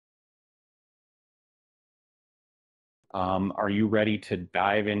Are you ready to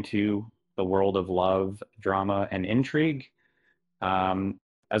dive into the world of love, drama, and intrigue? Um,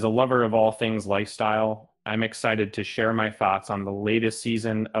 as a lover of all things lifestyle, I'm excited to share my thoughts on the latest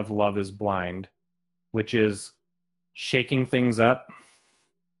season of Love is Blind, which is shaking things up.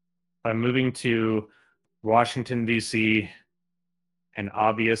 I'm moving to Washington, D.C., and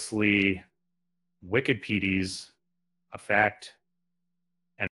obviously Wikipedia's a fact.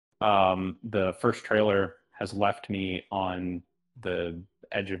 And the first trailer has left me on the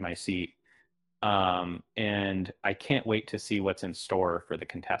edge of my seat. And I can't wait to see what's in store for the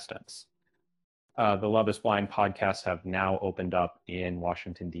contestants. The Love is Blind podcasts have now opened up in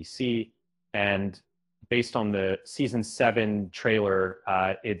Washington, D.C. And based on the season 7 trailer,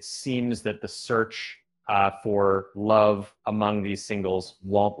 it seems that the search for love among these singles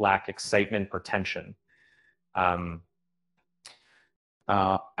won't lack excitement or tension. Um,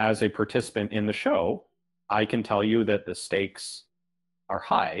 as a participant in the show, I can tell you that the stakes are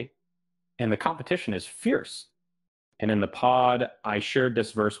high and the competition is fierce. And in the pod, I shared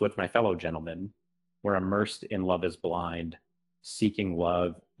this verse with my fellow gentlemen. We're immersed in love is blind, seeking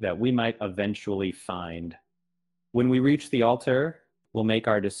love that we might eventually find. When we reach the altar, we'll make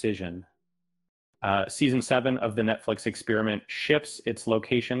our decision. Season 7 of the Netflix experiment shifts its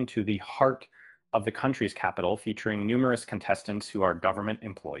location to the heart of the country's capital, featuring numerous contestants who are government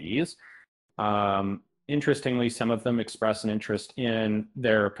employees. Interestingly, some of them express an interest in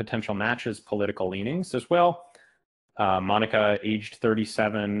their potential matches' political leanings as well. Monica, aged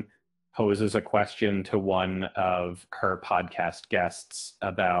 37, poses a question to one of her podcast guests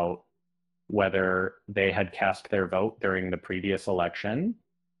about whether they had cast their vote during the previous election.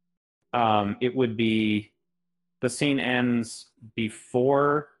 It would be the scene ends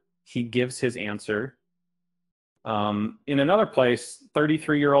before he gives his answer. In another place,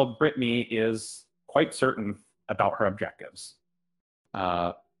 33-year-old Brittany is quite certain about her objectives.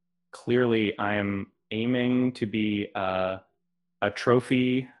 Clearly, I am aiming to be a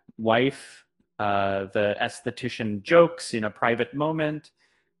trophy wife. The esthetician jokes in a private moment.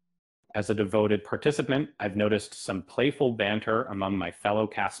 As a devoted participant, I've noticed some playful banter among my fellow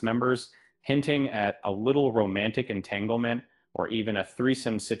cast members, hinting at a little romantic entanglement or even a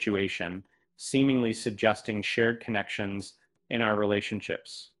threesome situation, seemingly suggesting shared connections in our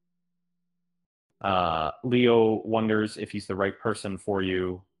relationships. Leo wonders if he's the right person for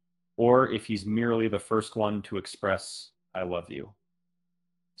you, or if he's merely the first one to express, I love you.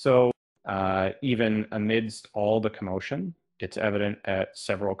 So, even amidst all the commotion, it's evident that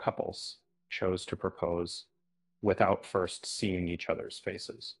several couples chose to propose without first seeing each other's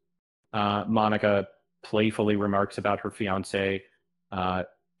faces. Monica playfully remarks about her fiance.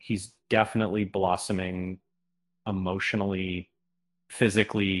 He's definitely blossoming emotionally,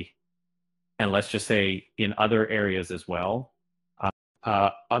 physically, and let's just say in other areas as well.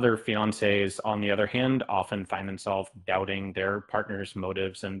 Other fiancés, on the other hand, often find themselves doubting their partner's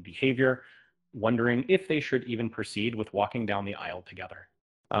motives and behavior, wondering if they should even proceed with walking down the aisle together.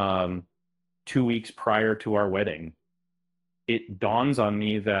 2 weeks prior to our wedding, it dawns on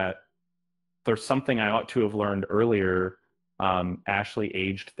me that there's something I ought to have learned earlier. Ashley,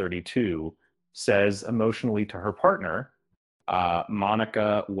 aged 32, says emotionally to her partner,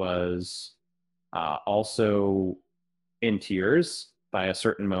 Monica was also in tears by a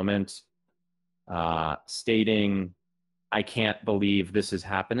certain moment, stating, I can't believe this is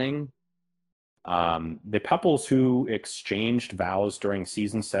happening. The couples who exchanged vows during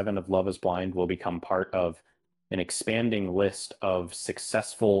season 7 of Love is Blind will become part of an expanding list of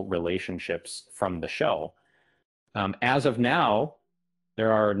successful relationships from the show. As of now,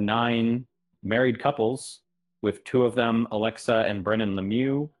 there are 9 married couples, with 2 of them, Alexa and Brennan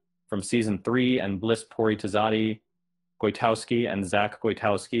Lemieux from season 3, and Bliss Poritazadi Goitowski and Zach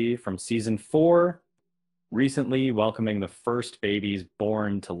Goitowski from season 4, recently welcoming the first babies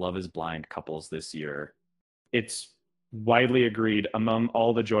born to Love is Blind couples this year. It's widely agreed among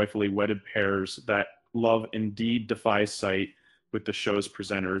all the joyfully wedded pairs that love indeed defies sight, with the show's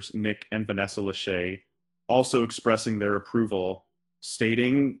presenters, Nick and Vanessa Lachey, also expressing their approval,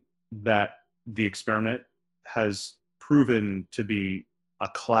 stating that the experiment has proven to be a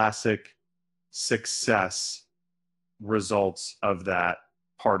classic success results of that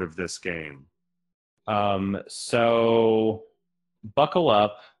part of this game. So buckle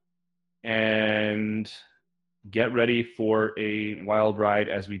up and get ready for a wild ride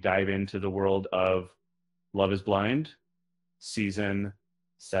as we dive into the world of Love is Blind, season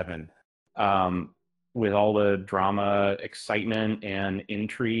 7. With all the drama, excitement, and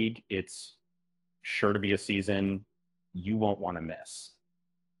intrigue, it's sure to be a season you won't want to miss.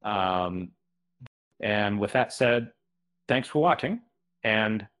 And with that said, thanks for watching,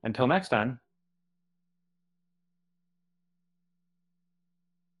 and until next time,